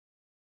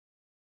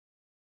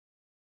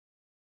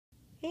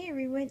Hey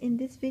everyone, in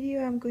this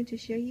video I'm going to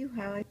show you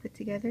how I put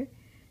together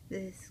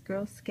this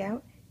Girl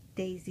Scout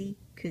daisy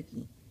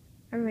cookie.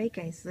 Alright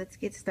guys, let's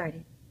get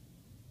started.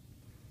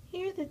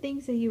 Here are the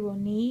things that you will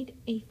need.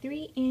 A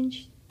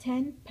 3-inch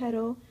 10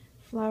 petal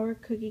flower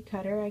cookie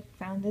cutter. I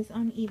found this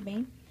on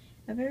eBay.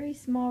 A very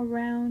small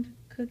round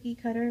cookie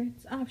cutter.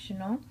 It's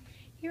optional.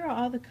 Here are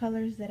all the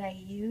colors that I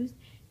used.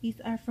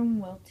 These are from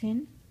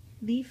Wilton.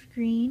 Leaf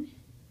green,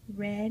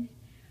 red,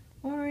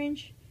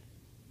 orange,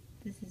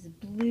 this is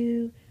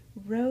blue,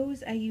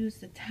 rose. I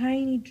used a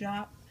tiny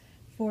drop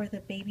for the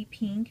baby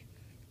pink.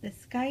 The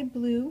sky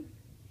blue,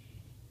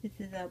 this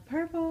is a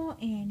purple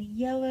and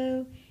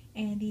yellow,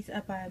 and these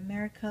are by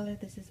Americolor.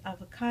 This is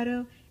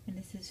avocado, and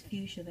this is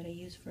fuchsia that I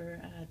used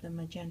for the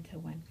magenta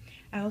one.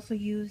 I also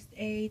used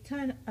a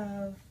ton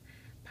of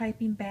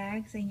piping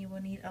bags, and you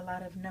will need a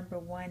lot of number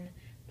 1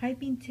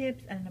 piping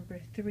tips and number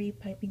 3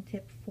 piping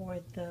tip for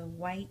the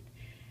white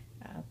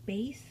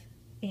base,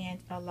 and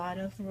a lot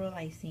of roll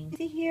icing.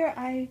 See here,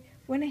 I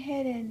went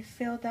ahead and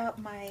filled out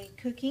my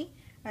cookie.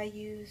 I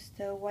used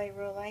the white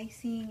roll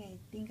icing. I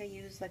think I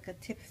used like a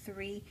tip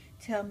 3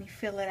 to help me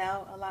fill it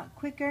out a lot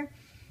quicker.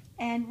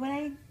 And what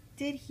I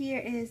did here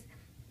is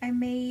I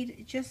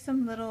made just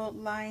some little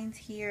lines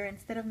here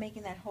instead of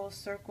making that whole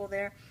circle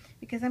there,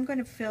 because I'm going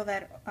to fill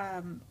that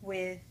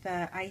with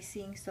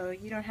icing, so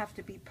you don't have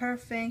to be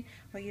perfect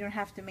or you don't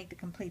have to make the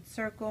complete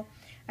circle.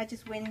 I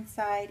just went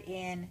inside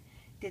and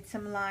did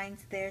some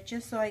lines there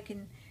just so I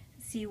can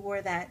see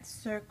where that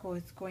circle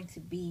is going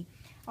to be.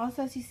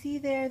 Also, as you see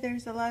there,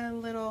 there's a lot of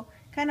little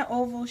kind of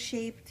oval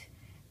shaped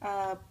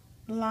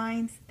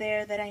lines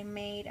there that I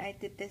made. I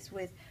did this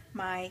with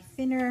my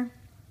thinner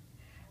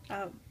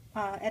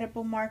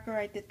edible marker.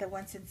 I did the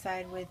ones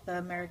inside with the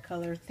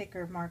Americolor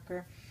thicker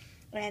marker.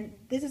 And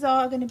this is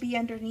all going to be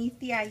underneath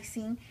the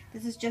icing.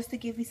 This is just to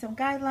give me some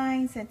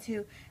guidelines and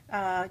to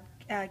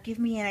give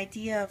me an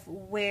idea of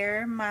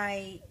where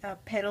my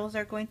petals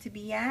are going to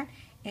be at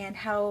and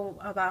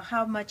about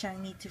how much I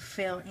need to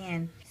fill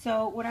in.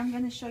 So what I'm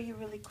going to show you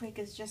really quick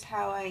is just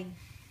how I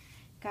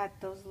got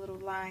those little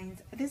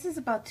lines. This is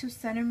about 2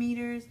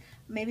 centimeters,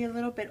 maybe a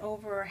little bit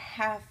over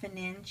 ½ an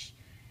inch.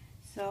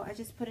 So I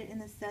just put it in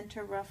the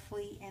center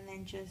roughly and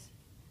then just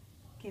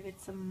give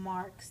it some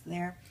marks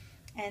there.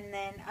 And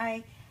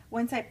then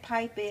once I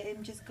pipe it,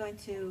 I'm just going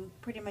to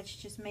pretty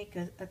much just make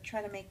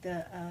try to make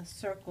the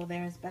circle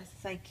there as best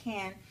as I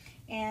can.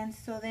 And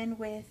so then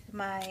with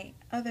my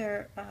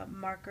other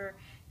marker,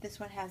 this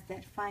one has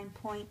that fine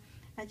point,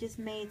 I just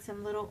made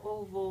some little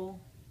oval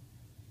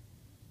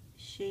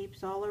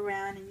shapes all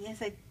around. And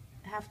yes, I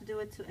have to do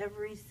it to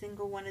every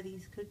single one of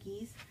these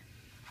cookies.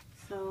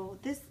 So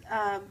this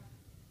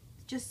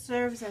just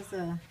serves as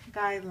a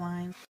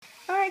guideline.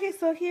 Alright guys,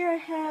 so here I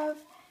have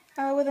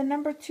with a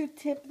number 2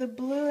 tip, the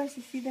blue. As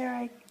you see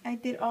there, I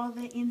did all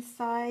the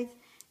insides.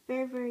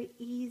 Very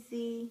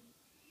easy.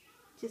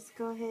 Just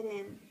go ahead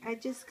and I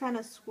just kind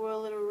of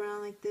swirl it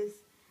around like this,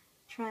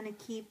 trying to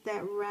keep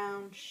that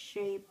round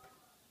shape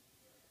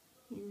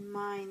in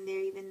mind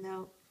there, even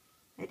though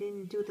I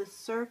didn't do the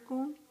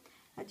circle.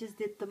 I just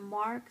did the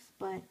marks,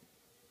 but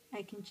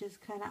I can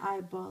just kind of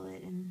eyeball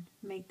it and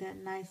make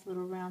that nice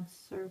little round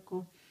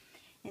circle.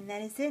 And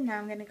that is it. Now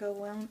I'm going to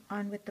go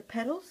on with the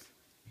petals.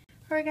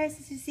 Alright guys,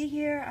 as you see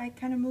here, I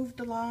kind of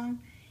moved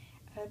along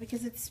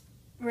because it's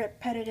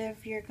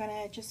repetitive. You're going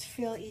to just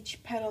fill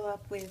each petal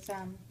up with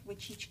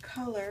each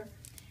color.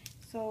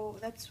 So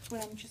that's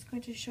what I'm just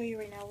going to show you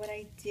right now what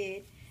I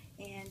did.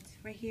 And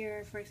right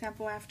here, for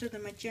example, after the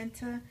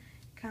magenta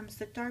comes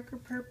the darker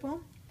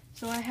purple.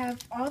 So I have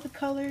all the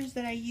colors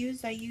that I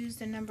used. I used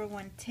the number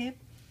 1 tip.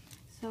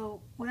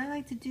 So what I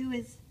like to do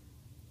is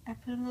I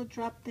put a little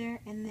drop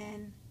there and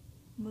then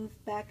move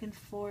back and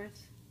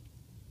forth,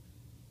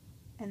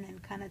 and then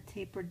kind of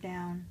taper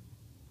down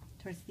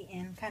towards the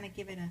end, kind of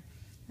give it a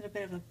little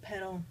bit of a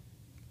petal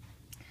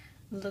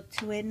look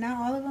to it. Not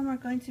all of them are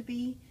going to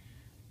be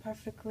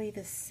perfectly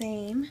the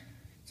same.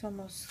 It's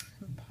almost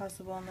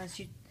impossible unless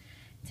you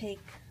take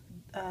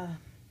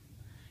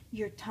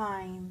your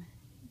time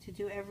to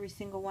do every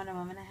single one of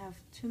them, and I have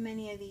too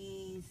many of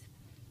these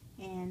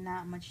and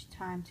not much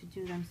time to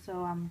do them,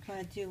 so I'm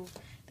going to do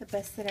the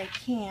best that I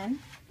can.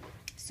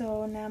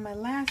 So now my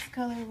last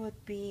color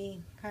would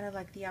be kind of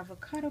like the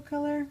avocado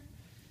color,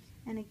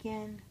 and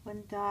again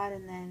 1 dot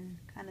and then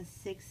kind of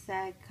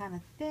zigzag, kind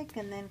of thick,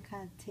 and then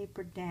kind of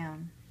taper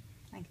down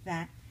like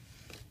that.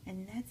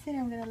 And that's it.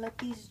 I'm going to let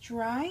these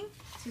dry.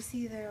 So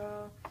see, they're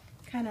all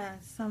kind of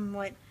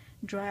somewhat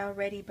dry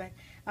already, but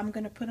I'm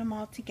going to put them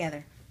all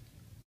together.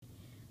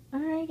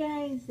 Alright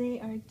guys, they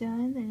are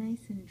done. They're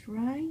nice and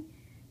dry.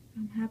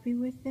 I'm happy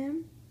with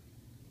them.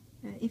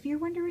 If you're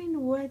wondering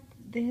what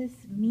this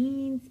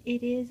means,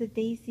 it is a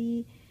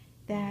daisy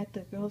that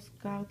the Girl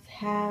Scouts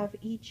have.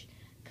 Each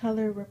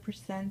color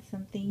represents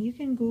something. You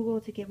can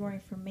Google to get more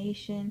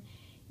information.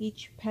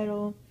 Each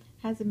petal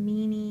has a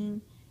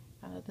meaning.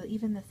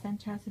 Even the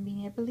center has a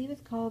meaning. I believe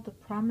it's called the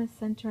Promise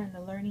Center and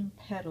the Learning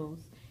Petals.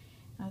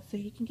 So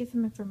you can get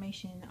some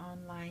information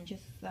online.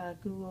 Just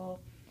Google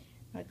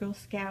Girl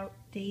Scout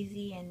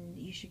Daisy, and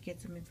you should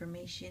get some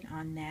information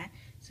on that.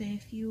 So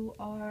if you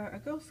are a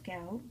Girl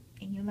Scout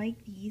and you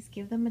like these,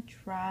 give them a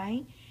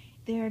try.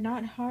 They're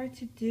not hard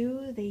to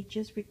do. They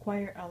just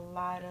require a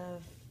lot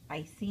of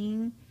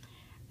icing,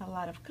 a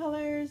lot of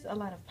colors, a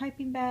lot of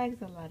piping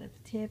bags, a lot of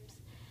tips.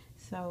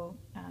 So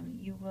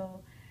you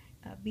will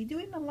be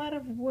doing a lot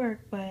of work,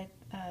 but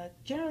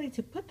generally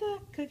to put the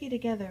cookie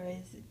together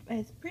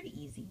is pretty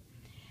easy.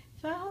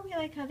 So I hope you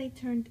like how they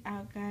turned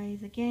out,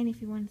 guys. Again,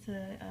 if you want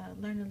to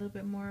learn a little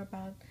bit more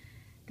about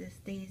this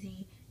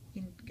daisy,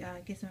 you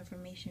can get some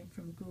information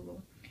from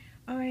Google.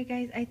 Alright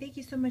guys, I thank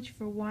you so much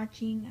for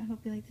watching. I hope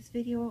you liked this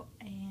video,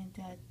 and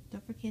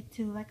don't forget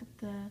to like up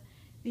the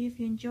video if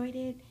you enjoyed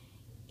it,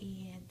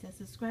 and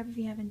subscribe if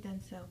you haven't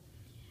done so.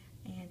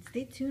 And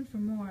stay tuned for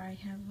more. I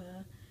have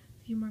a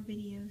few more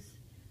videos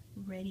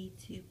ready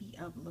to be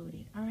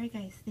uploaded. Alright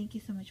guys, thank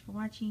you so much for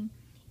watching,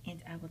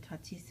 and I will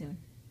talk to you soon.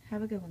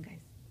 Have a good one,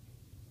 guys.